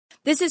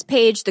This is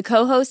Paige, the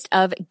co-host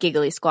of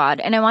Giggly Squad,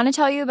 and I want to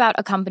tell you about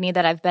a company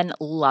that I've been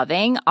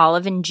loving,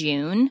 Olive &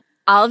 June.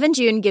 Olive &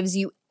 June gives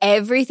you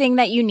everything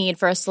that you need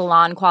for a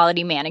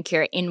salon-quality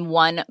manicure in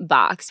one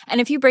box.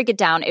 And if you break it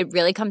down, it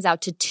really comes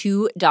out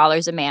to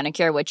 $2 a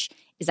manicure, which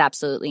is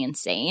absolutely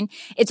insane.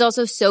 It's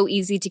also so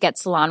easy to get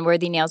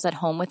salon-worthy nails at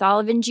home with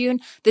Olive & June.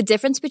 The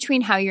difference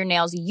between how your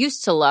nails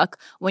used to look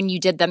when you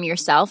did them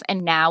yourself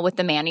and now with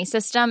the Mani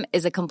system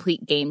is a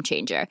complete game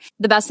changer.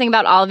 The best thing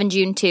about Olive &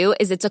 June, too,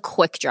 is it's a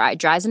quick dry.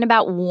 Dries in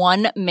about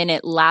 1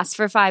 minute, lasts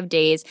for 5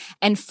 days,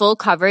 and full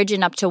coverage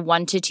in up to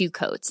 1 to 2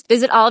 coats.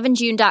 Visit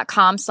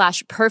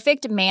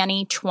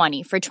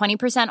oliveandjune.com/perfectmani20 for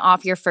 20%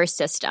 off your first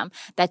system.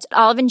 That's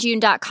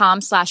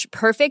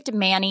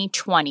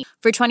oliveandjune.com/perfectmani20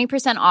 for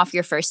 20% off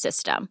your first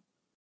system.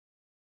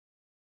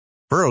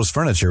 Burrow's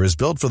furniture is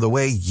built for the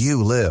way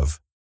you live.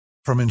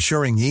 From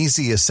ensuring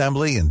easy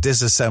assembly and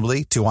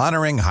disassembly to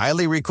honoring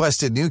highly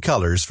requested new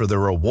colors for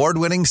their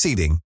award-winning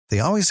seating, they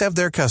always have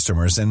their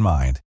customers in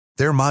mind.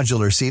 Their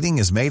modular seating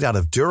is made out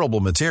of durable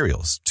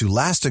materials to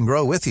last and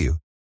grow with you.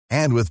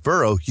 And with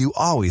Burrow, you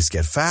always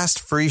get fast,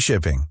 free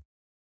shipping.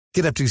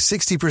 Get up to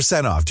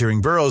 60% off during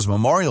Burrow's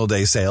Memorial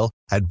Day sale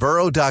at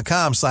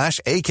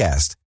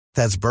burrow.com/ACAST.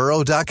 That's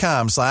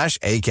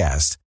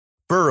burrow.com/ACAST.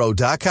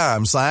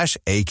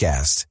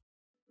 burrow.com/ACAST.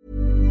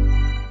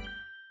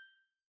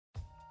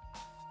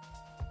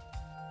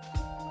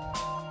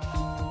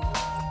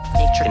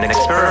 In an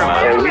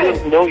experiment. We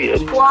don't know yet.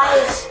 Why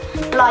is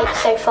light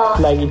so far?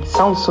 Like, it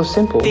sounds so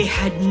simple. They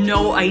had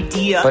no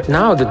idea. But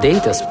now the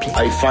data speaks.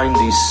 I find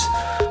this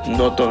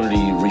not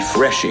only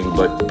refreshing,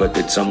 but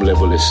at some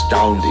level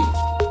astounding.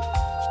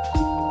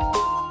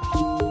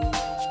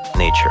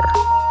 Nature.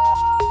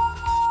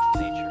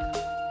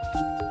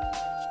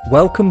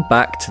 Welcome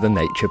back to the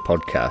Nature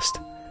Podcast.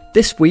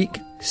 This week,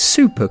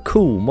 super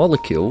cool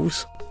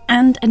molecules.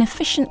 And an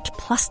efficient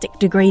plastic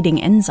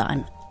degrading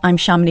enzyme. I'm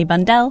Shamini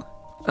Bundell.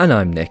 And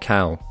I'm Nick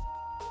Howell.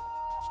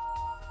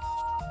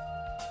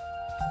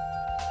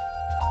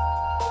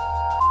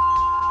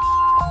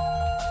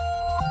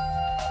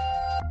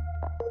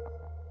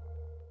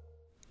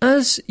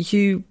 As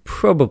you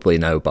probably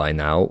know by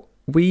now,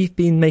 we've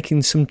been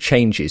making some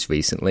changes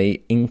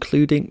recently,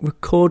 including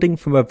recording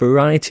from a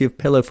variety of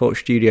Pillow Fort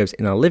studios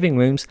in our living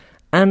rooms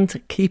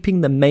and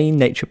keeping the main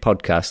Nature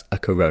Podcast a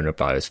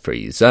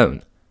coronavirus-free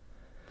zone.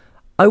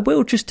 I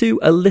will just do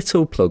a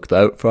little plug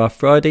though for our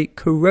Friday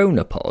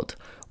Corona Pod,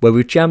 where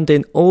we've jammed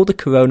in all the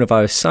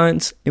coronavirus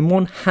science in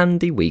one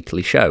handy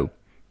weekly show.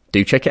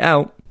 Do check it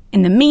out.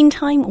 In the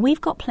meantime,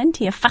 we've got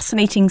plenty of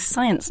fascinating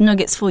science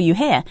nuggets for you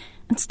here,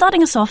 and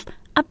starting us off,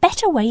 a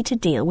better way to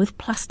deal with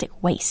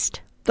plastic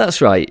waste. That's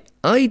right.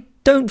 I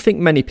don't think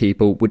many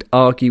people would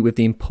argue with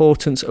the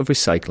importance of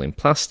recycling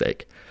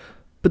plastic.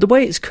 But the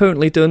way it's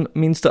currently done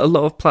means that a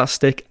lot of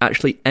plastic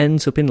actually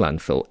ends up in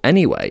landfill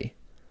anyway.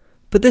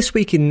 But this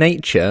week in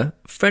Nature,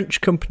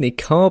 French company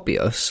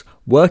Carbios,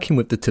 working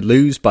with the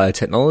Toulouse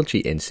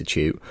Biotechnology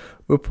Institute,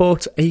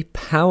 report a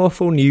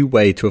powerful new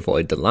way to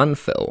avoid the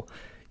landfill,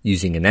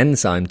 using an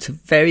enzyme to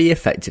very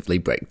effectively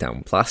break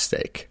down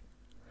plastic.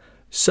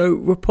 So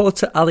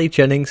reporter Ali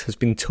Jennings has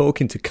been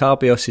talking to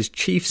Carbios'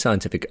 Chief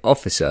Scientific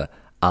Officer,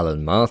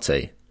 Alan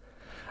Marty.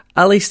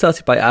 Ali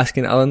started by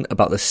asking Alan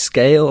about the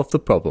scale of the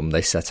problem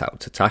they set out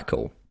to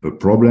tackle. The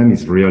problem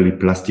is really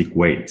plastic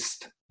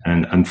waste.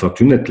 And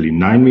unfortunately,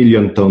 9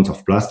 million tons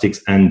of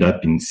plastics end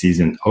up in seas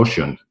and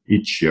oceans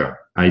each year.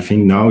 I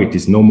think now it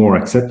is no more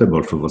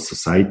acceptable for the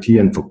society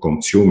and for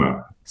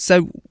consumer.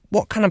 So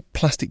what kind of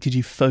plastic did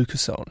you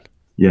focus on?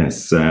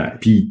 Yes,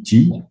 PET,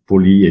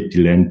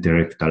 polyethylene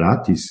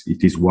terephthalate,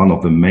 it is one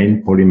of the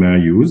main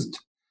polymers used.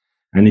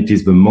 And it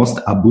is the most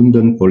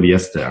abundant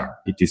polyester.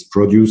 It is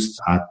produced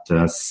at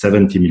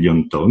 70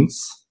 million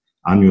tons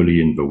annually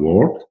in the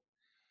world.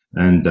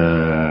 And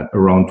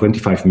around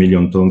 25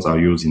 million tons are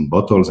used in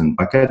bottles and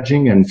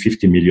packaging and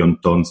 50 million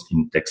tons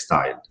in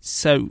textile.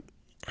 So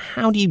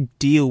how do you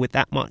deal with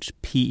that much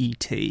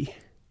PET?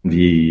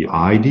 The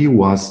idea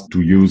was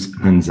to use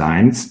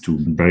enzymes to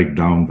break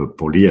down the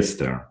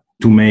polyester.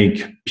 To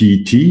make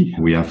PET,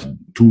 we have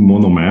 2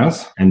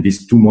 monomers, and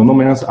these 2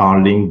 monomers are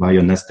linked by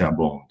an ester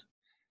bond.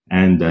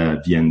 And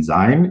the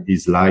enzyme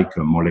is like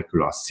a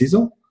molecular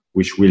scissor,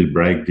 which will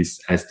break this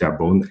ester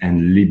bond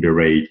and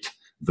liberate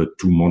the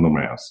 2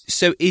 monomers.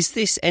 So is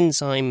this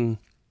enzyme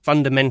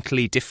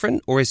fundamentally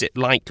different, or is it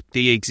like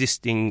the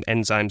existing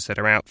enzymes that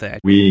are out there?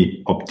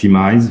 We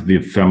optimize the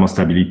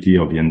thermostability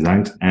of the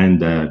enzymes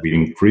and we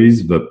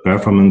increase the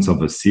performance of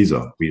the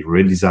scissor. We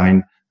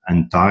redesign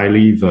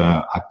entirely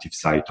the active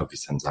site of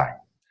this enzyme.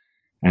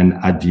 And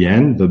at the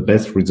end, the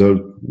best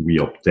result we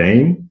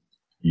obtain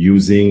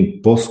using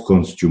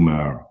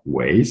post-consumer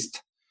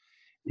waste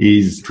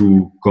is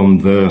to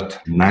convert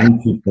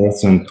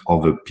 90%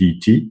 of the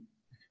PET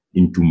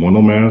into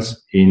monomers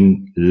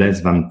in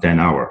less than 10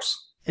 hours.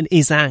 And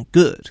is that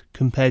good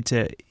compared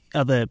to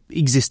other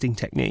existing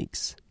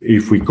techniques?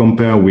 If we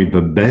compare with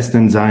the best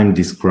enzyme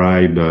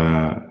described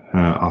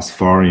as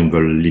far in the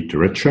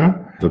literature,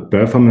 the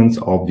performance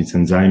of this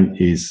enzyme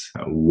is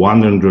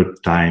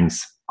 100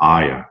 times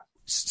higher.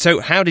 So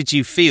how did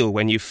you feel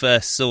when you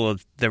first saw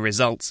the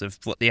results of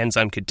what the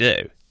enzyme could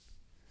do?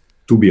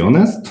 To be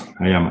honest,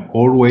 I am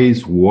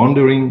always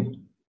wondering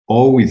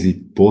how is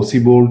it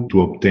possible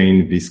to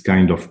obtain this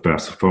kind of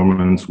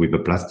performance with the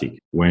plastic.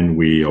 When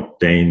we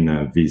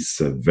obtain these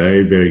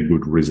very, very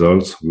good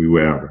results, we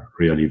were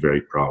really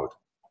very proud.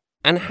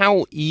 And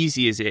how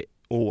easy is it,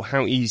 or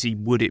how easy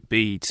would it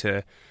be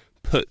to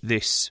put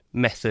this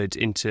method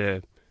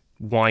into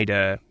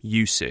wider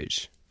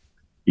usage?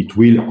 It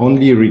will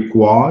only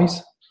require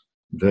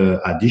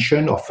the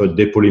addition of a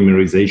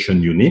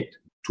depolymerization unit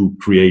to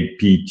create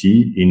PET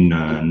in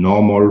a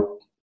normal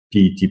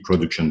PET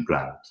production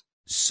plant.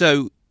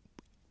 So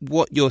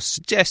what you're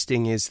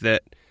suggesting is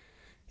that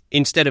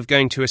instead of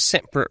going to a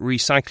separate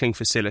recycling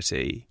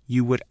facility,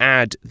 you would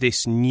add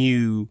this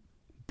new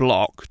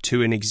block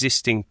to an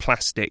existing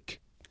plastic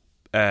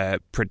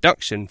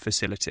production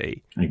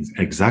facility.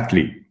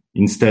 Exactly.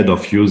 Instead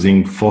of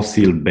using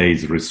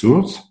fossil-based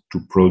resource to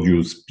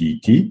produce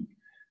PET,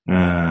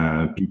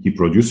 PET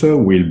producer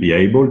will be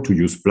able to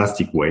use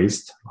plastic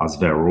waste as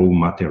their raw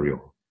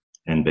material,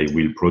 and they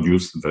will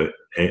produce the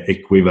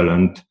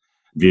equivalent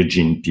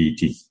virgin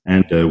PET.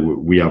 And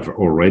we have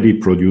already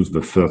produced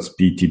the first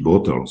PET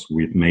bottles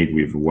made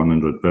with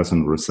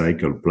 100%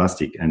 recycled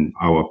plastic. And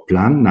our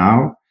plan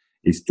now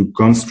is to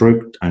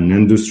construct an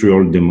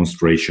industrial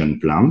demonstration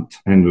plant,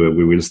 and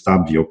we will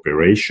start the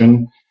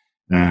operation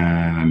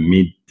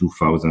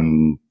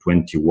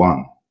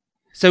mid-2021.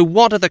 So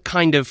what are the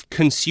kind of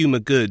consumer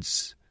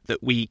goods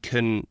that we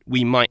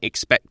might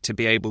expect to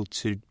be able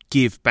to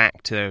give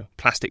back to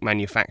plastic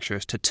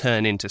manufacturers to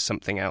turn into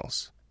something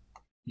else?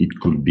 It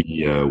could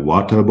be a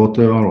water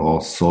bottle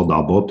or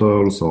soda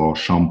bottles or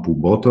shampoo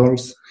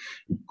bottles.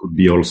 It could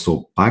be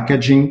also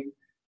packaging,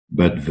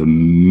 but the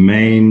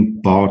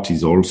main part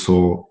is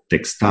also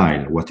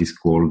textile, what is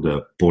called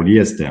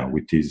polyester,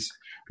 which is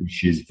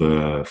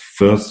the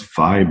first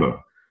fiber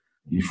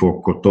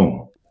before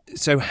cotton.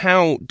 So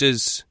how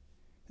does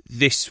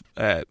this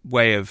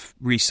way of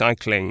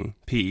recycling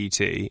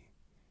PET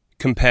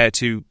compare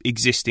to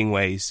existing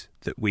ways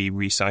that we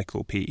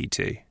recycle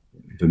PET?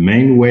 The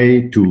main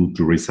way to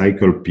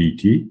recycle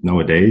PET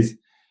nowadays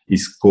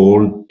is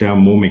called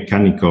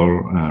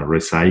thermomechanical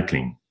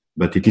recycling,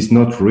 but it is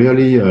not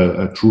really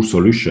a true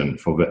solution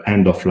for the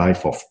end of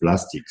life of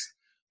plastics,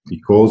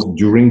 because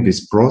during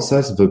this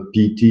process the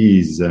PET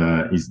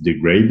is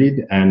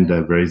degraded and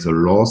there is a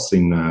loss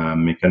in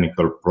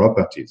mechanical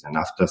properties, and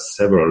after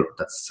several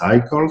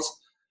cycles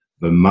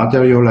the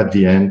material at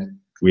the end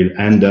will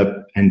end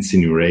up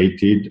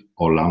incinerated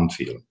or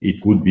landfill.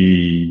 It would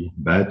be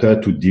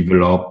better to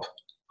develop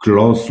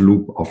closed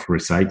loop of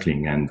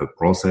recycling, and the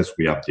process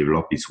we have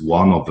developed is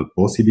one of the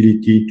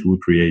possibility to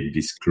create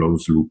this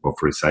closed loop of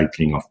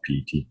recycling of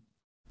PET.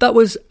 That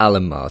was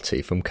Alan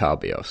Marty from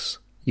Carbios.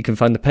 You can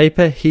find the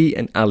paper he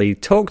and Ali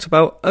talked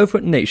about over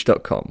at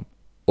nature.com,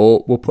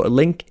 or we'll put a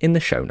link in the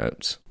show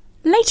notes.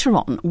 Later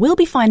on, we'll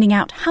be finding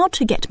out how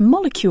to get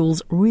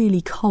molecules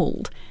really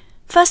cold.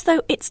 First,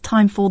 though, it's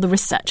time for the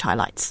research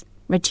highlights.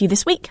 Read to you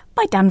this week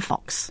by Dan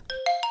Fox.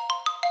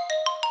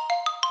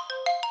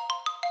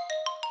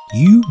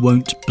 You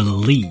won't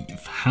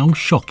believe how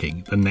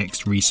shocking the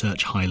next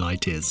research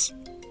highlight is.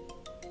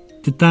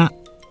 Did that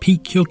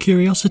pique your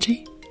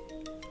curiosity?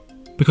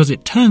 Because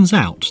it turns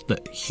out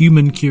that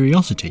human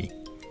curiosity,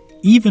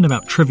 even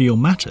about trivial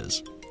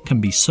matters, can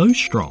be so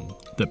strong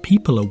that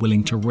people are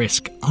willing to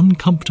risk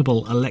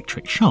uncomfortable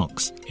electric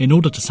shocks in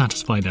order to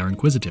satisfy their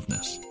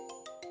inquisitiveness.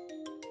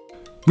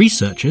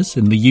 Researchers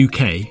in the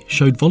UK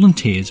showed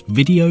volunteers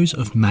videos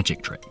of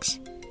magic tricks.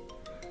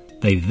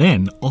 They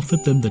then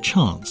offered them the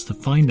chance to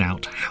find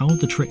out how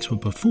the tricks were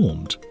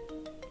performed.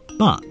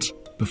 But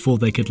before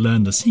they could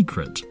learn the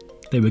secret,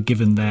 they were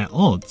given their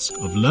odds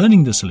of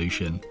learning the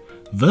solution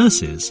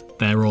versus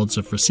their odds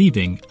of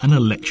receiving an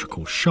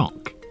electrical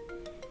shock.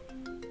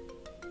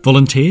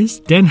 Volunteers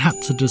then had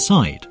to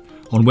decide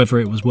on whether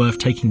it was worth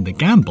taking the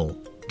gamble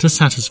to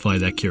satisfy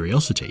their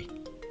curiosity.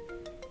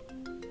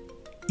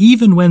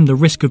 Even when the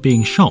risk of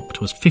being shocked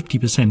was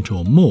 50%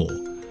 or more,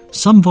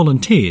 some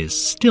volunteers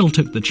still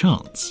took the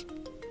chance.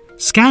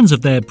 Scans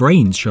of their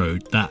brains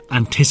showed that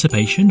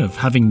anticipation of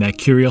having their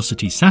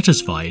curiosity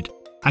satisfied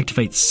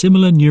activates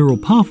similar neural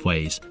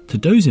pathways to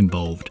those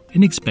involved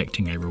in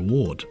expecting a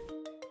reward.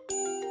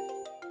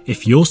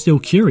 If you're still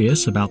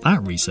curious about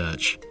that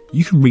research,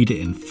 you can read it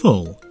in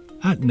full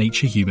at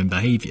Nature Human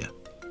Behaviour.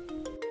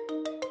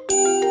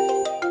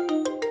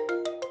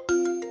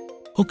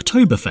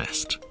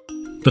 Oktoberfest.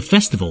 The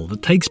festival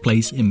that takes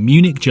place in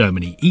Munich,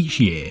 Germany each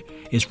year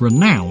is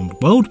renowned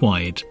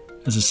worldwide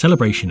as a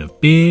celebration of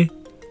beer,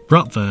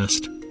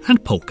 bratwurst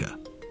and polka.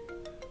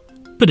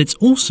 But it's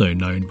also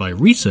known by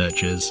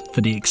researchers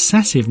for the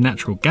excessive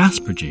natural gas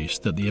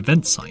produced at the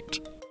event site.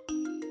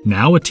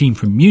 Now a team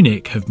from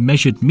Munich have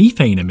measured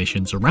methane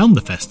emissions around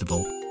the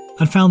festival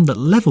and found that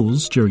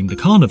levels during the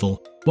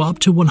carnival were up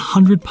to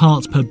 100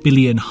 parts per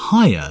billion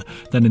higher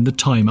than in the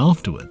time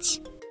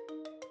afterwards.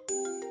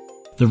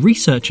 The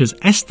researchers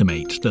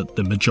estimate that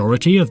the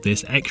majority of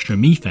this extra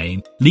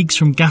methane leaks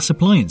from gas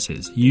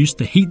appliances used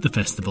to heat the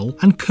festival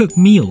and cook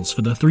meals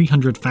for the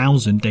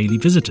 300,000 daily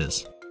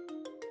visitors.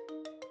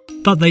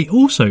 But they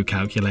also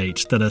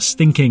calculate that a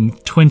stinking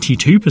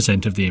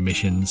 22% of the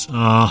emissions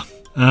are,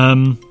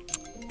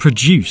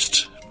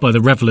 produced by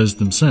the revellers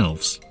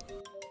themselves.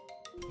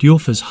 The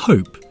authors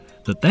hope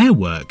that their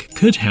work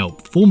could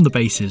help form the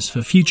basis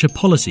for future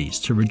policies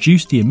to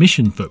reduce the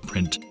emission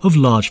footprint of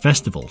large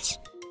festivals.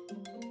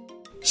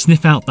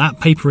 Sniff out that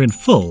paper in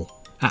full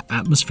at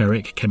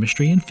Atmospheric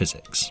Chemistry and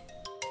Physics.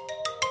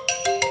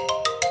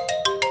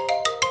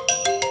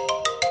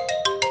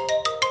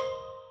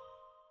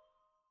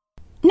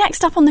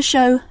 Next up on the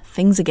show,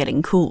 things are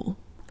getting cool.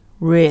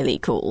 Really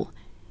cool.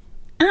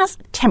 As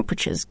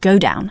temperatures go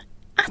down,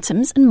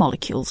 atoms and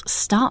molecules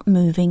start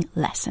moving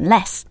less and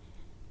less.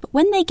 But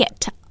when they get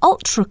to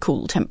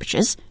ultra-cool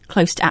temperatures,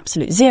 close to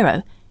absolute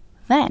zero,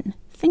 then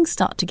things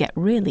start to get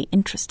really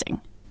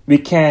interesting. We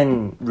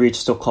can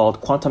reach so-called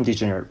quantum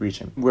degenerate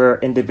region, where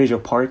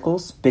individual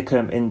particles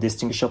become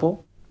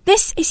indistinguishable.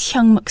 This is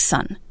Hyungmook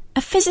Sun,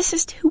 a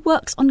physicist who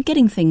works on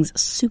getting things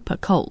super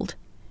cold.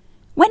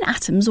 When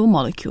atoms or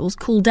molecules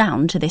cool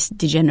down to this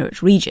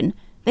degenerate region,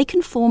 they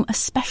can form a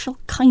special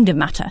kind of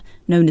matter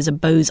known as a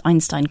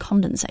Bose-Einstein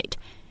condensate.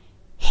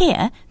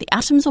 Here, the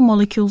atoms or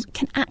molecules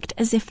can act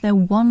as if they're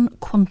one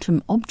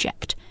quantum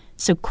object,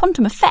 so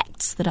quantum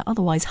effects that are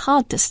otherwise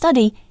hard to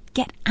study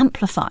get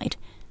amplified,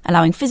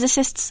 allowing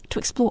physicists to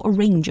explore a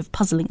range of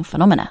puzzling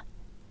phenomena.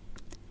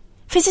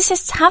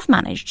 Physicists have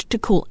managed to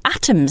cool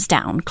atoms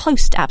down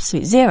close to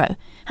absolute zero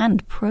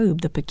and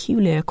probe the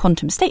peculiar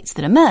quantum states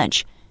that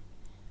emerge.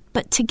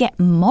 But to get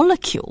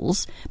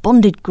molecules,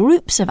 bonded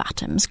groups of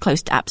atoms,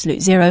 close to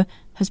absolute zero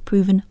has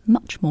proven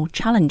much more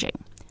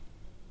challenging.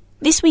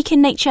 This week in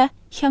Nature,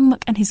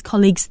 Hyungmook and his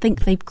colleagues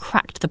think they've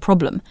cracked the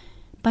problem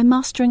by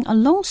mastering a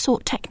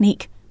long-sought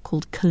technique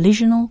called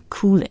collisional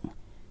cooling.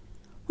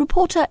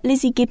 Reporter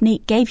Lizzie Gibney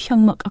gave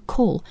Hyungmook a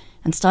call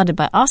and started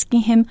by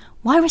asking him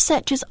why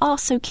researchers are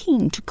so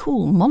keen to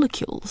cool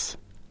molecules.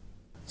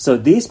 So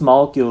these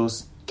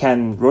molecules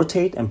can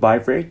rotate and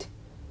vibrate,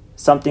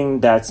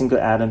 something that single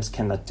atoms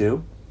cannot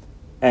do.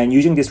 And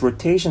using these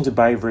rotations and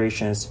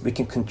vibrations, we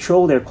can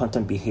control their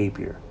quantum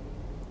behavior.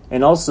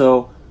 And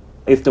also,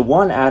 if the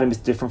one atom is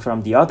different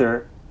from the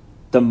other,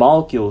 the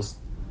molecules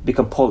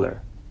become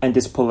polar. And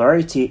this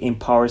polarity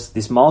empowers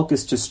these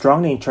molecules to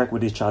strongly interact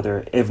with each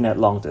other, even at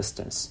long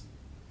distance,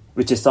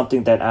 which is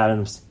something that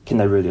atoms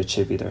cannot really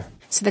achieve either.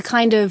 So the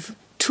kind of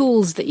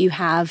tools that you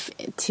have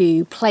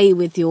to play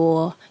with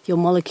your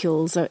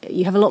molecules,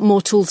 you have a lot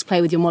more tools to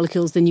play with your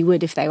molecules than you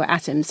would if they were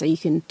atoms, so you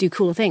can do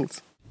cooler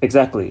things.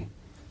 Exactly.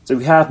 So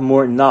we have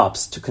more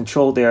knobs to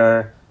control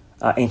their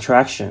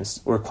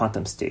interactions or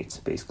quantum states,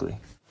 basically.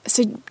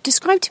 So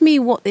describe to me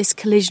what this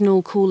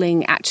collisional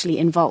cooling actually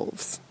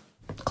involves.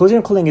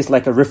 Collisional cooling is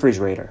like a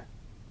refrigerator.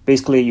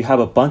 Basically, you have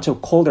a bunch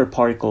of colder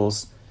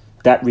particles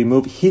that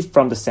remove heat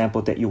from the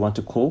sample that you want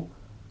to cool.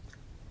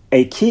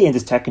 A key in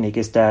this technique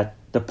is that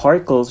the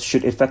particles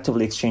should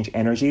effectively exchange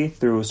energy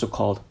through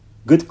so-called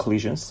good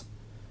collisions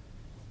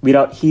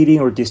without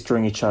heating or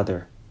destroying each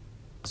other,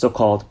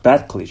 so-called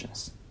bad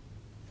collisions.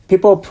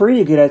 People are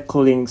pretty good at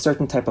cooling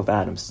certain type of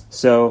atoms,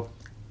 so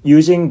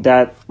using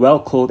that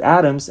well-cooled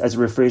atoms as a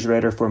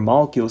refrigerator for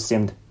molecules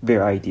seemed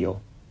very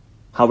ideal.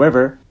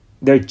 However,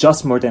 they're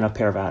just more than a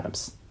pair of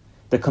atoms.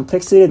 The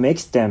complexity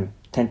makes them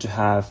tend to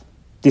have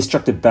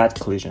destructive bad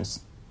collisions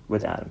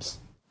with atoms.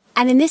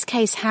 And in this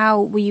case,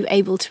 how were you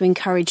able to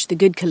encourage the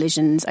good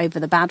collisions over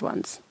the bad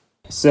ones?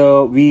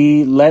 So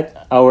we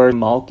let our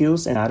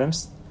molecules and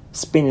atoms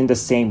spin in the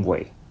same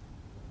way.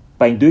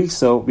 By doing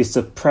so, we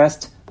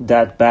suppressed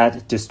that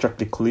bad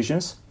destructive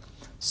collisions.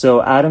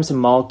 So atoms and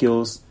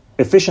molecules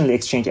efficiently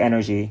exchange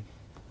energy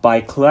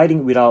by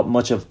colliding without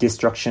much of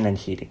destruction and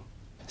heating.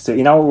 So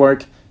in our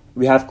work,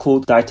 we have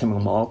cooled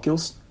diatomic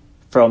molecules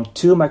from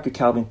 2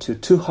 microkelvin to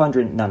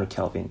 200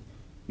 nanokelvin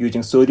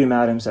using sodium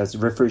atoms as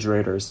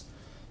refrigerators.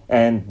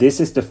 And this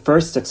is the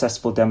first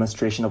successful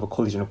demonstration of a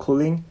collisional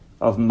cooling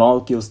of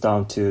molecules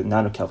down to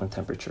nanokelvin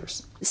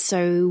temperatures.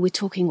 So we're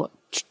talking,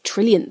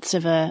 trillionths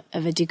of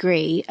a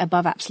degree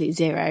above absolute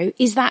zero.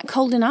 Is that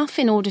cold enough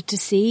in order to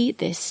see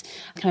this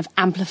kind of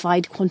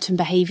amplified quantum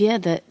behavior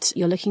that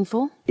you're looking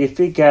for? If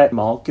we get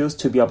molecules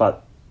to be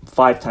about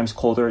 5 times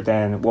colder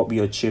than what we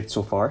achieved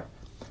so far,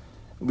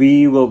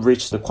 we will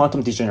reach the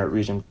quantum degenerate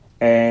region.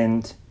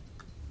 And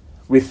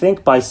we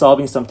think by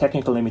solving some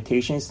technical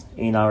limitations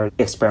in our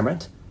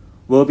experiment,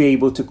 we'll be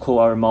able to cool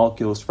our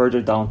molecules further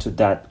down to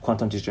that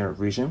quantum degenerate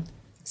region.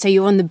 So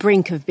you're on the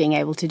brink of being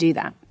able to do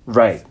that?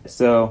 Right.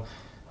 So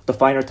the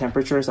finer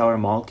temperatures of our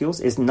molecules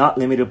is not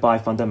limited by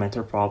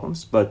fundamental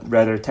problems, but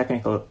rather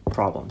technical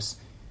problems.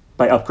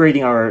 By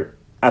upgrading our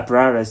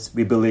apparatus,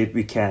 we believe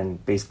we can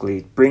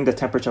basically bring the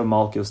temperature of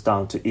molecules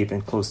down to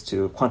even close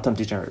to quantum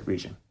degenerate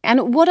region.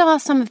 And what are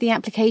some of the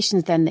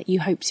applications then that you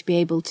hope to be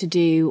able to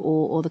do,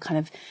 or the kind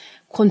of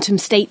quantum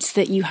states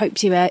that you hope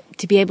to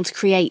be able to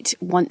create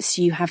once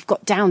you have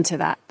got down to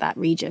that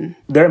region?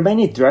 There are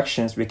many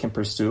directions we can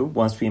pursue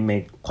once we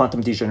make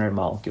quantum degenerate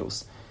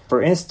molecules.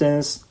 For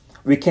instance,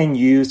 we can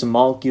use the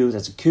molecules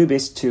as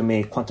qubits to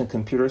make quantum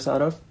computers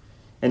out of.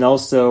 And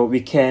also,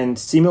 we can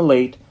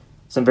simulate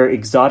some very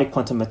exotic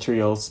quantum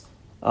materials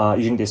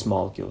using these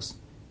molecules.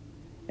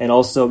 And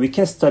also, we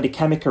can study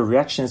chemical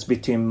reactions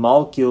between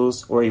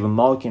molecules or even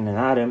molecule and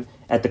atom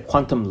at the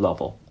quantum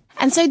level.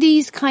 And so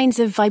these kinds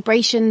of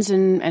vibrations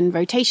and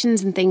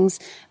rotations and things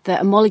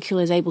that a molecule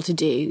is able to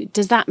do,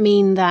 does that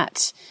mean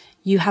that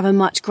you have a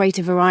much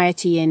greater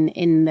variety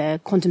in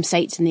the quantum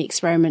states and the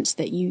experiments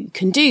that you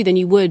can do than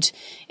you would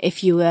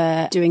if you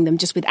were doing them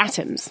just with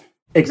atoms?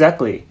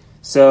 Exactly.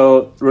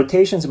 So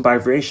rotations and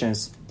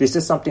vibrations, this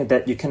is something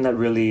that you cannot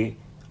really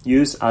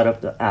use out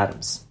of the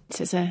atoms.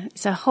 So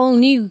it's a whole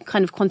new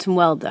kind of quantum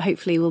world that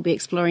hopefully we'll be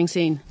exploring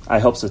soon. I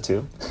hope so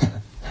too.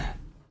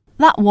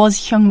 That was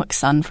Hyungmook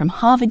Sun from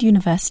Harvard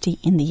University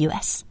in the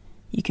US.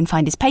 You can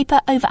find his paper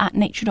over at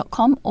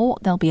nature.com, or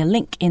there'll be a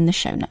link in the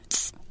show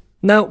notes.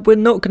 Now, we're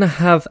not going to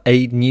have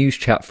a news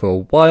chat for a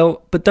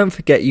while, but don't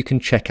forget you can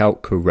check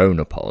out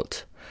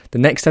Coronapod. The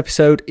next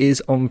episode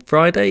is on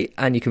Friday,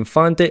 and you can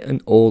find it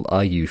on all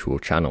our usual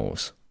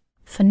channels.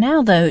 For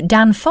now, though,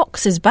 Dan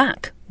Fox is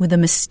back with a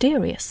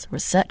mysterious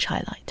research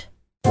highlight.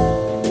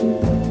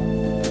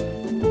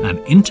 An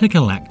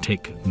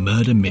intergalactic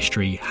murder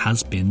mystery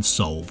has been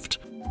solved,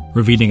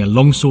 revealing a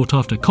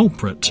long-sought-after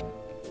culprit,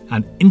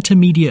 an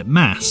intermediate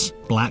mass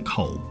black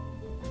hole.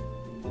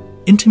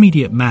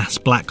 Intermediate mass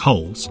black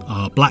holes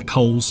are black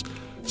holes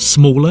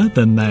smaller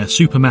than their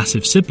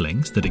supermassive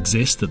siblings that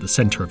exist at the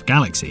centre of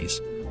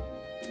galaxies,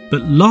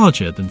 but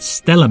larger than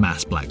stellar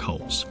mass black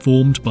holes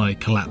formed by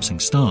collapsing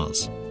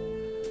stars.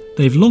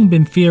 They've long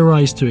been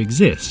theorised to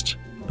exist,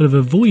 but have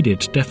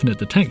avoided definite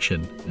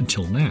detection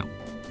until now.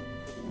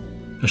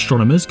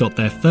 Astronomers got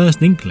their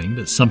first inkling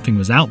that something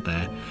was out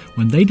there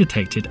when they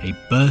detected a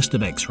burst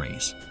of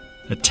X-rays,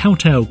 a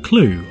telltale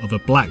clue of a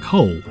black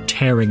hole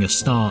tearing a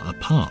star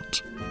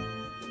apart.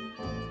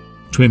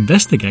 To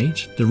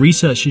investigate, the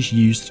researchers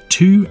used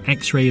 2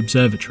 X-ray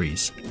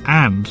observatories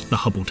and the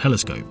Hubble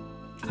telescope,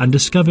 and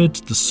discovered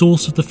the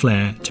source of the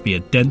flare to be a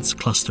dense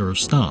cluster of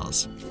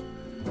stars,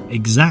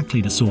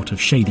 exactly the sort of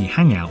shady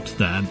hangout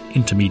that an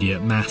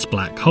intermediate mass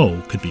black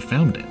hole could be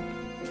found in.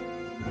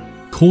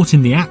 Caught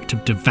in the act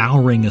of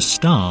devouring a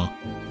star,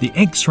 the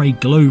X-ray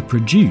glow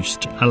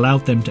produced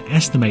allowed them to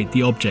estimate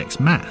the object's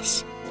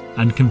mass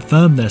and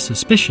confirm their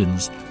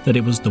suspicions that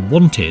it was the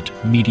wanted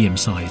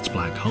medium-sized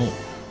black hole.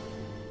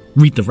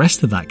 Read the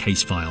rest of that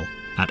case file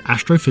at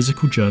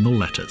Astrophysical Journal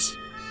Letters.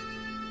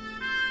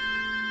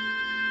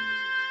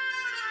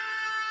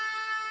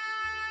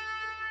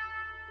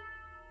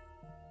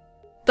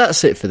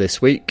 That's it for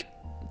this week.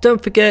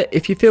 Don't forget,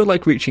 if you feel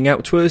like reaching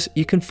out to us,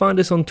 you can find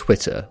us on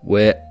Twitter.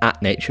 We're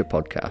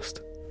 @NaturePodcast.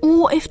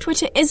 Or if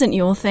Twitter isn't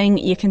your thing,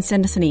 you can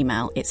send us an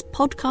email. It's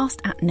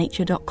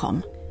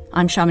podcast@nature.com.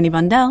 I'm Shamini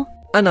Bundell.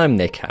 And I'm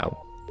Nick Howe.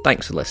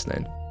 Thanks for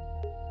listening.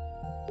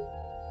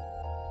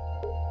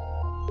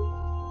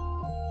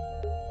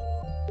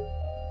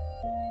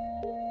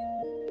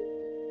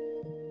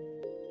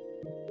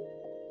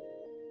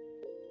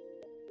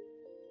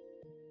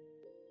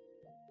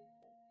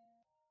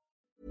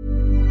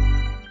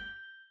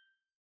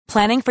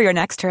 Planning for your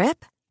next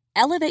trip?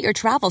 Elevate your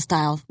travel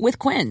style with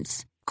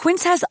Quince.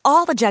 Quince has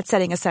all the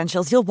jet-setting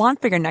essentials you'll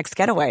want for your next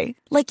getaway,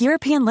 like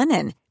European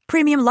linen,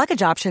 premium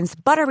luggage options,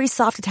 buttery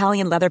soft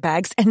Italian leather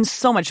bags, and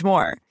so much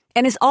more.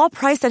 And is all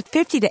priced at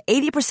 50 to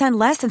 80%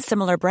 less than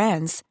similar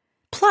brands.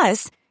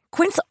 Plus,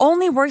 Quince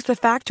only works with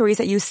factories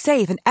that use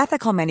safe and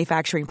ethical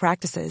manufacturing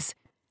practices.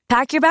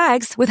 Pack your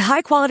bags with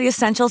high-quality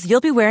essentials you'll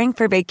be wearing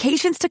for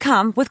vacations to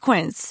come with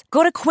Quince.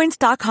 Go to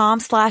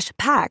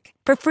quince.com/pack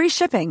for free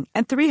shipping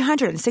and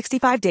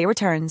 365-day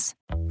returns.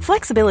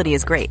 Flexibility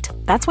is great.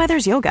 That's why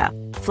there's yoga.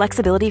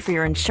 Flexibility for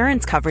your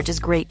insurance coverage is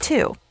great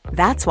too.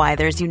 That's why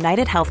there's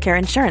United Healthcare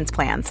Insurance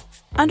Plans.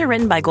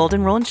 Underwritten by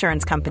Golden Rule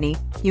Insurance Company,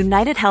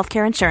 United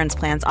Healthcare Insurance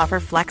Plans offer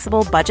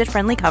flexible,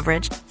 budget-friendly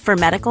coverage for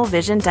medical,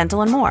 vision,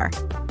 dental, and more.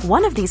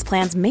 One of these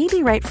plans may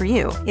be right for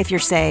you if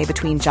you're, say,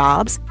 between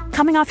jobs,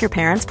 coming off your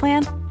parents'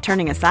 plan,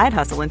 turning a side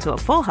hustle into a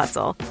full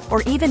hustle,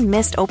 or even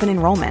missed open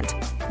enrollment.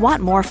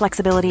 Want more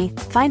flexibility?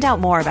 Find out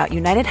more about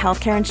United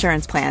Healthcare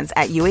Insurance Plans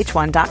at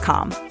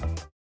UH1.com.